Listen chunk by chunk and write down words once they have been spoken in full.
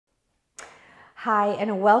Hi,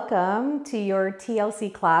 and welcome to your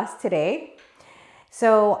TLC class today.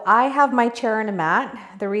 So I have my chair and a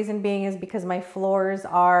mat. The reason being is because my floors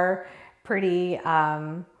are pretty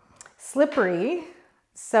slippery.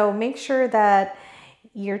 So make sure that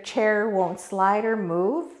your chair won't slide or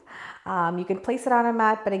move. You can place it on a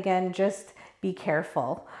mat, but again, just be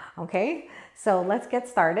careful, okay? So let's get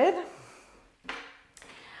started.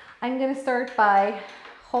 I'm gonna start by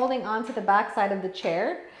holding onto the back side of the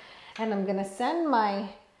chair, and I'm gonna send my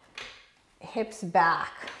hips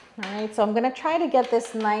back. All right, so I'm gonna try to get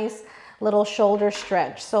this nice little shoulder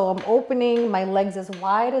stretch. So I'm opening my legs as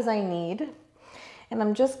wide as I need, and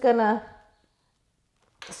I'm just gonna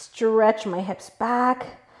stretch my hips back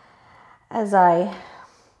as I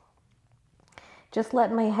just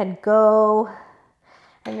let my head go.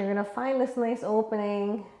 And you're gonna find this nice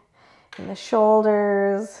opening in the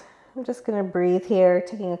shoulders. I'm just gonna breathe here,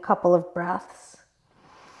 taking a couple of breaths.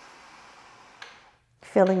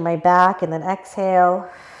 Feeling my back, and then exhale.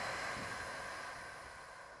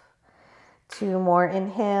 2 more,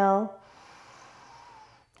 inhale,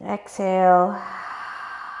 exhale,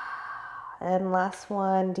 and last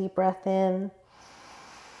one, deep breath in,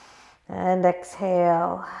 and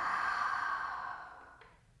exhale.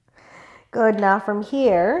 Good, now from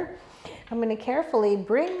here, I'm gonna carefully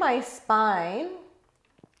bring my spine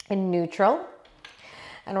in neutral.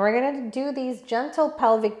 And we're gonna do these gentle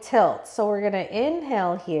pelvic tilts. So we're gonna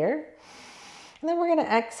inhale here, and then we're gonna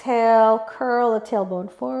exhale, curl the tailbone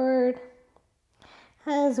forward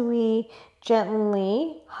as we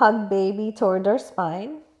gently hug baby toward our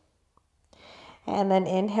spine. And then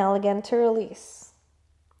inhale again to release.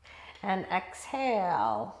 And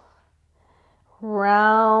exhale,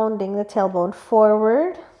 rounding the tailbone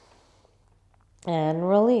forward, and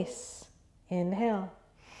release. Inhale.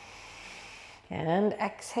 And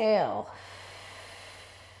exhale.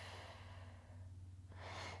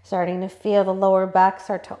 Starting to feel the lower back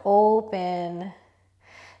start to open.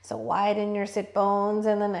 So widen your sit bones,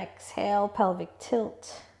 and then exhale, pelvic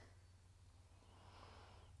tilt.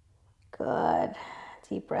 Good.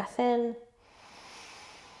 Deep breath in.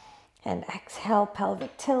 And exhale,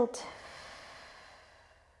 pelvic tilt.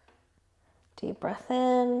 Deep breath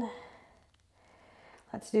in.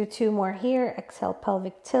 Let's do 2 more here. Exhale,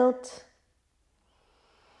 pelvic tilt.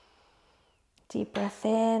 Deep breath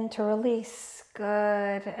in to release. Good.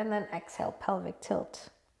 And then exhale, pelvic tilt.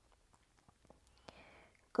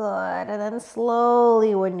 Good. And then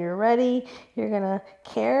slowly, when you're ready, you're going to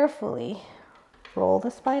carefully roll the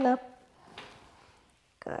spine up.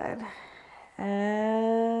 Good.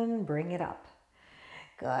 And bring it up.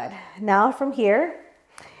 Good. Now from here,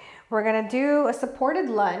 we're going to do a supported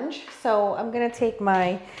lunge. So I'm going to take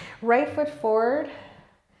my right foot forward.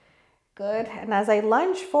 Good. And as I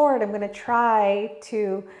lunge forward, I'm going to try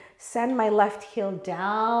to send my left heel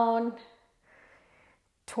down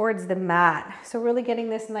towards the mat. So really getting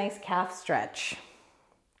this nice calf stretch.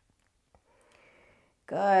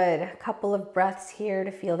 Good. A couple of breaths here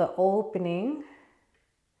to feel the opening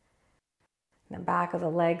in the back of the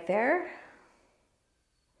leg there.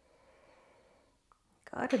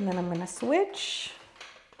 Good. And then I'm going to switch.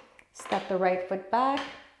 Step the right foot back.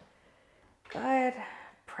 Good.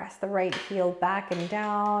 Press the right heel back and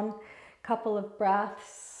down. Couple of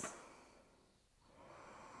breaths.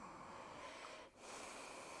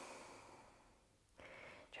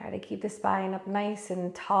 Try to keep the spine up nice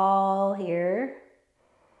and tall here.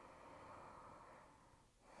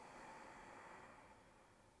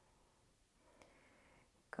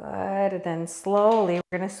 Good. And then slowly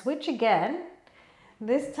we're going to switch again.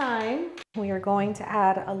 This time we are going to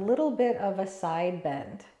add a little bit of a side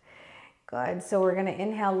bend. Good. So we're going to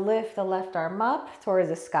inhale, lift the left arm up towards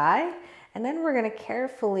the sky, and then we're going to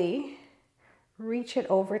carefully reach it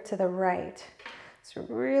over to the right. So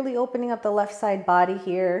really opening up the left side body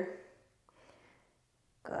here.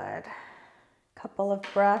 Good. Couple of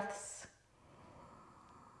breaths.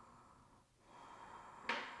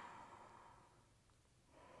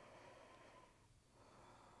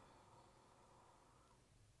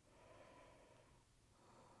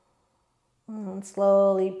 And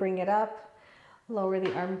slowly bring it up. Lower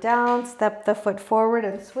the arm down, step the foot forward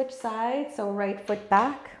and switch sides. So right foot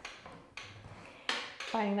back.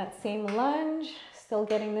 Finding that same lunge, still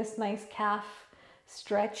getting this nice calf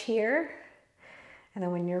stretch here. And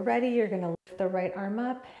then when you're ready, you're going to lift the right arm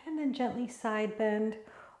up and then gently side bend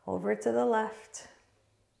over to the left.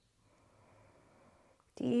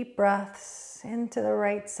 Deep breaths into the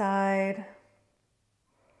right side.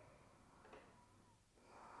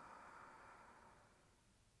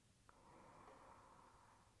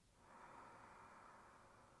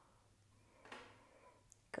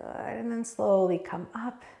 Good, and then slowly come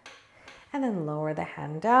up and then lower the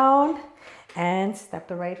hand down and step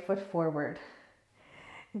the right foot forward.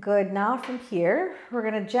 Good, now from here, we're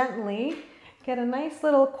gonna gently get a nice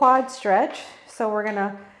little quad stretch. So we're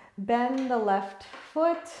gonna bend the left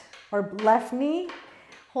foot or left knee,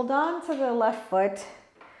 hold on to the left foot,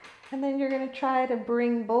 and then you're gonna try to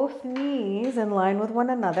bring both knees in line with one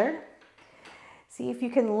another. See if you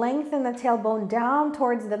can lengthen the tailbone down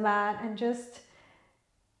towards the mat and just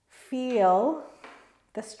feel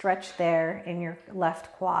the stretch there in your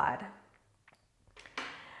left quad.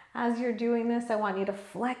 As you're doing this, I want you to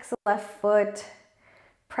flex the left foot,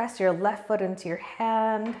 press your left foot into your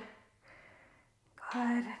hand.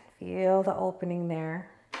 Good, feel the opening there.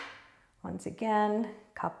 Once again,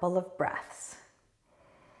 couple of breaths.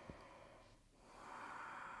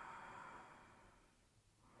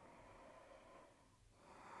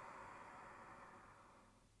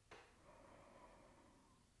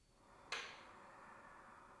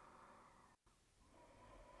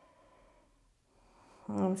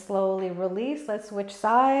 And slowly release. Let's switch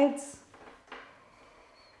sides.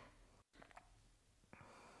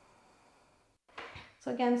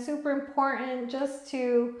 So again, super important just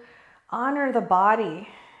to honor the body.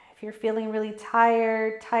 If you're feeling really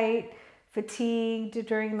tired, tight, fatigued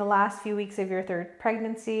during the last few weeks of your third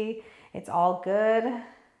pregnancy, it's all good.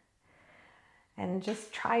 And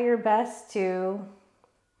just try your best to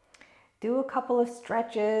do a couple of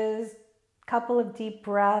stretches, couple of deep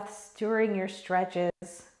breaths during your stretches,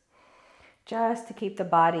 just to keep the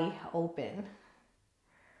body open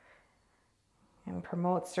and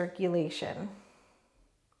promote circulation.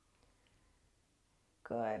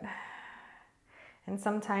 Good. And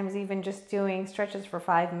sometimes even just doing stretches for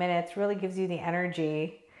 5 minutes really gives you the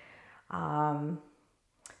energy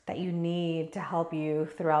that you need to help you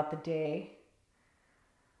throughout the day.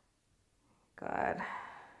 Good.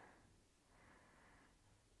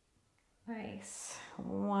 Nice.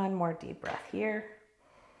 One more deep breath here.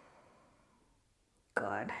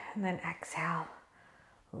 Good. And then exhale.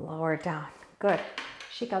 Lower down. Good.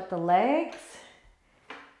 Shake out the legs.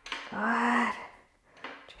 Good.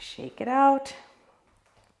 Just shake it out.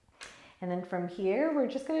 And then from here, we're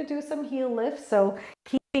just going to do some heel lifts. So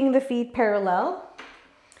keeping the feet parallel,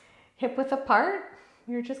 hip width apart,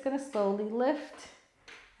 you're just going to slowly lift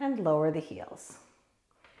and lower the heels.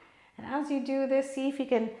 And as you do this, see if you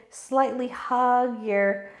can slightly hug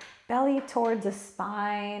your belly towards the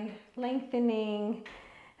spine, lengthening,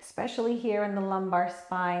 especially here in the lumbar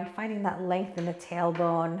spine, finding that length in the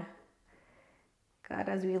tailbone. Good,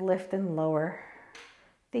 as we lift and lower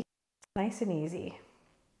the heels, nice and easy.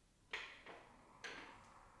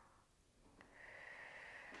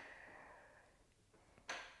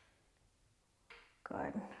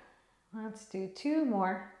 Good. Let's do 2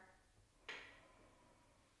 more.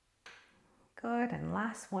 Good, and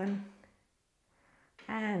last one.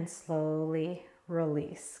 And slowly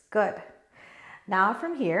release. Good. Now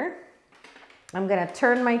from here, I'm gonna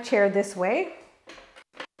turn my chair this way.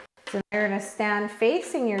 So you're gonna stand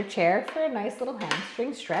facing your chair for a nice little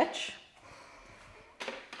hamstring stretch.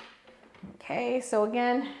 Okay, so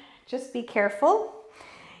again, just be careful.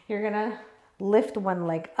 You're gonna lift one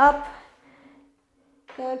leg up.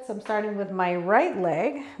 Good, so I'm starting with my right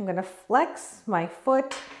leg. I'm gonna flex my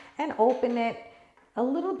foot and open it a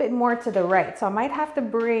little bit more to the right. So I might have to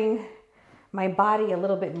bring my body a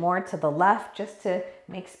little bit more to the left just to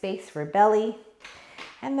make space for belly.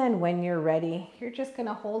 And then when you're ready, you're just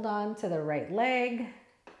gonna hold on to the right leg.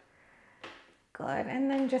 Good,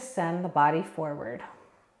 and then just send the body forward.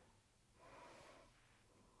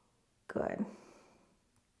 Good.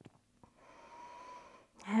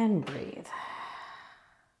 And breathe.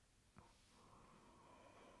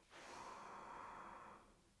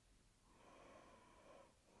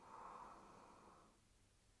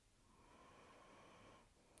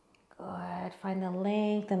 Good. Find the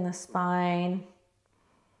length in the spine.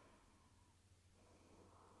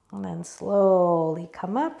 And then slowly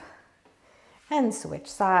come up and switch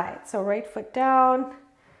sides. So right foot down,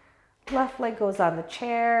 left leg goes on the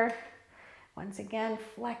chair. Once again,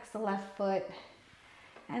 flex the left foot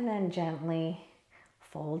and then gently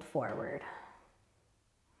fold forward.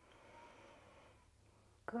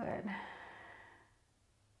 Good.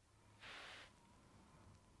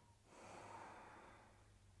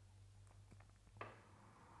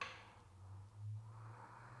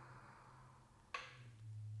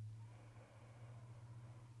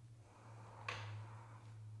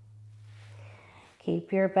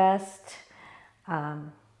 Keep your best.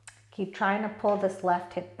 Keep trying to pull this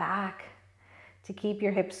left hip back to keep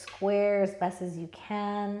your hips square as best as you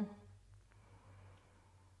can.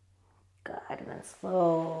 Good. Good, and then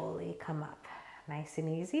slowly come up. Nice and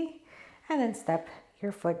easy. And then step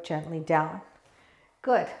your foot gently down.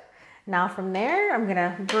 Good. Now from there, I'm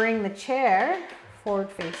gonna bring the chair forward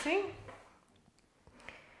facing.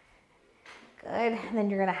 Good, and then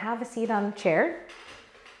you're gonna have a seat on the chair.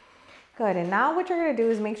 Good, and now what you're gonna do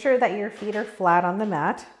is make sure that your feet are flat on the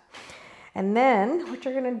mat. And then what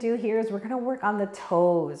you're gonna do here is we're gonna work on the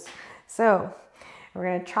toes. So we're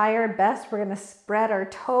gonna try our best. We're gonna spread our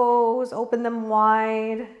toes, open them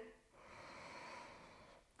wide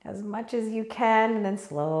as much as you can, and then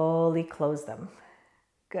slowly close them.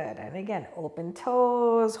 Good, and again, open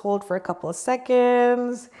toes, hold for a couple of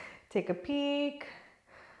seconds, take a peek.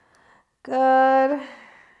 Good,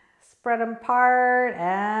 spread them apart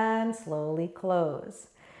and slowly close.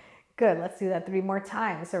 Good, let's do that 3 more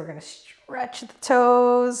times. So we're gonna stretch the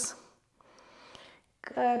toes.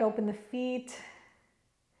 Good, open the feet.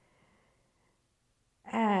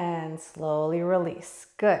 And slowly release.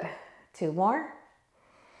 Good, 2 more.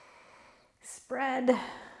 Spread.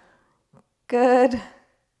 Good.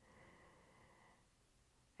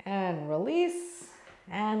 And release.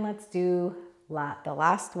 And let's do the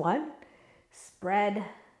last one. Spread.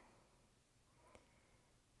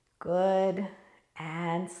 Good.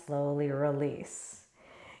 And slowly release.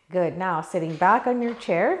 Good. Now sitting back on your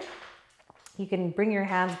chair, you can bring your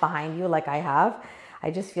hands behind you like I have.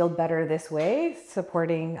 I just feel better this way,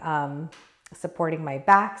 supporting my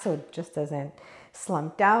back so it just doesn't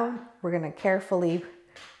slump down. We're gonna carefully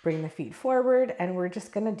bring the feet forward and we're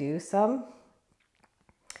just gonna do some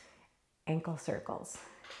ankle circles.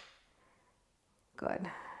 Good.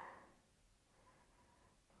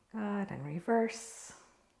 Good, and reverse.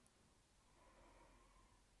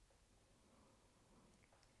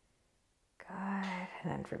 Good,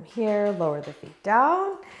 and then from here, lower the feet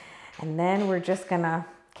down. And then we're just gonna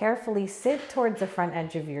carefully sit towards the front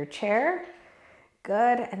edge of your chair.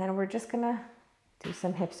 Good, and then we're just gonna do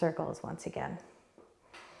some hip circles once again.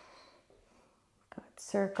 Good,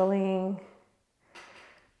 circling,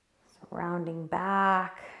 rounding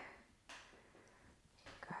back.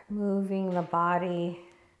 Good, moving the body.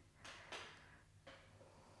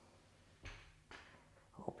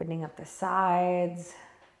 Opening up the sides.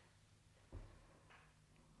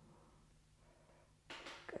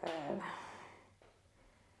 Good.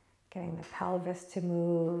 Getting the pelvis to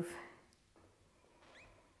move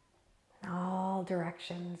in all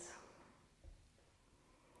directions.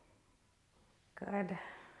 Good.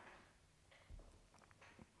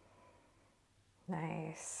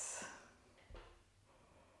 Nice.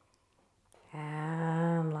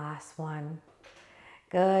 And last one.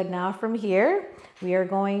 Good. Now from here, we are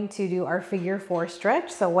going to do our figure 4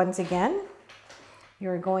 stretch. So once again,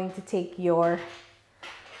 you're going to take your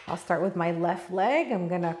I'll start with my left leg. I'm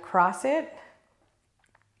gonna cross it,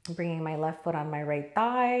 bringing my left foot on my right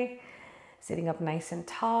thigh, sitting up nice and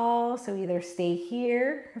tall. So either stay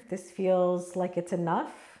here if this feels like it's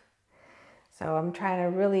enough. So I'm trying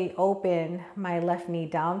to really open my left knee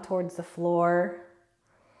down towards the floor.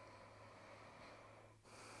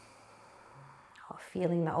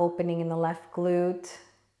 Feeling the opening in the left glute.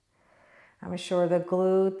 I'm sure the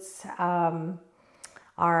glutes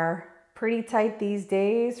are pretty tight these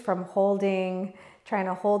days from trying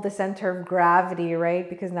to hold the center of gravity, right?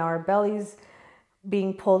 Because now our belly's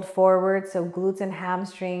being pulled forward. So glutes and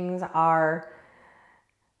hamstrings are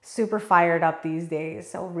super fired up these days.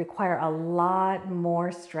 So require a lot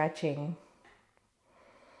more stretching.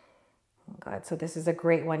 Good, so this is a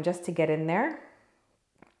great one just to get in there.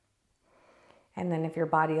 And then if your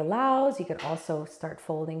body allows, you could also start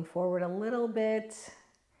folding forward a little bit.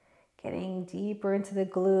 Getting deeper into the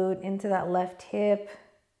glute, into that left hip.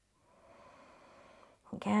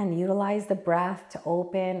 Again, utilize the breath to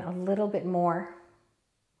open a little bit more.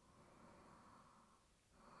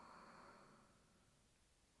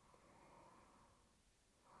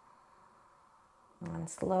 And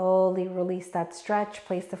slowly release that stretch.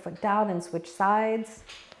 Place the foot down and switch sides.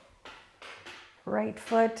 Right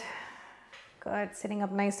foot. Good, sitting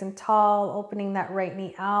up nice and tall, opening that right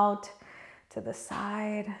knee out to the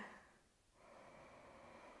side.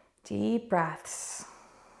 Deep breaths.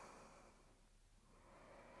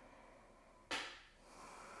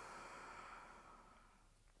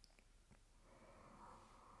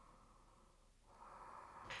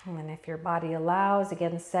 And then if your body allows,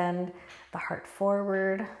 again, send the heart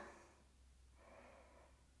forward.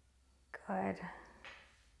 Good.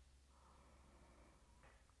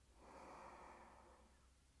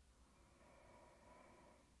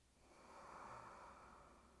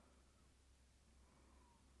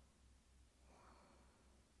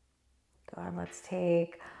 Good, let's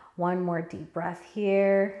take one more deep breath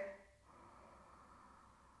here.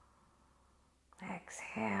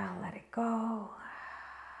 Exhale, let it go.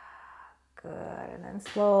 Good, and then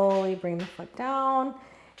slowly bring the foot down.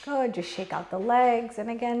 Good, just shake out the legs. And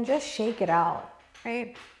again, just shake it out,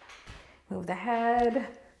 right? Move the head.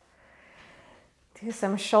 Do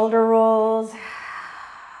some shoulder rolls.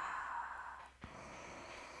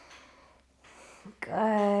 Good,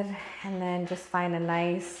 and then just find a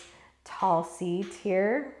nice tall seat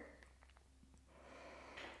here.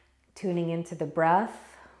 Tuning into the breath.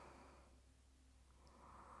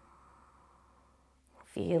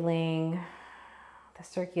 Feeling the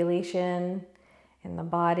circulation in the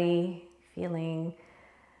body, feeling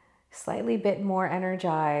slightly bit more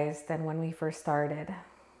energized than when we first started.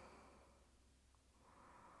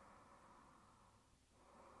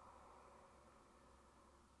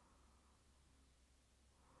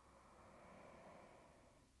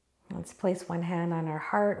 Let's place one hand on our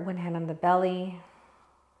heart, one hand on the belly,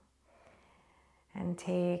 and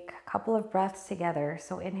take a couple of breaths together.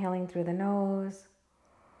 So inhaling through the nose.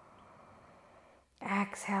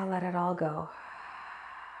 Exhale, let it all go.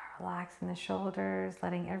 Relaxing the shoulders,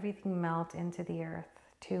 letting everything melt into the earth.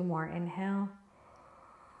 2 more, inhale.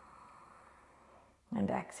 And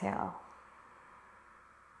exhale.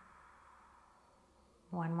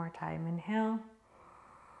 1 more time, inhale.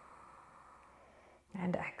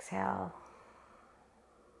 And exhale.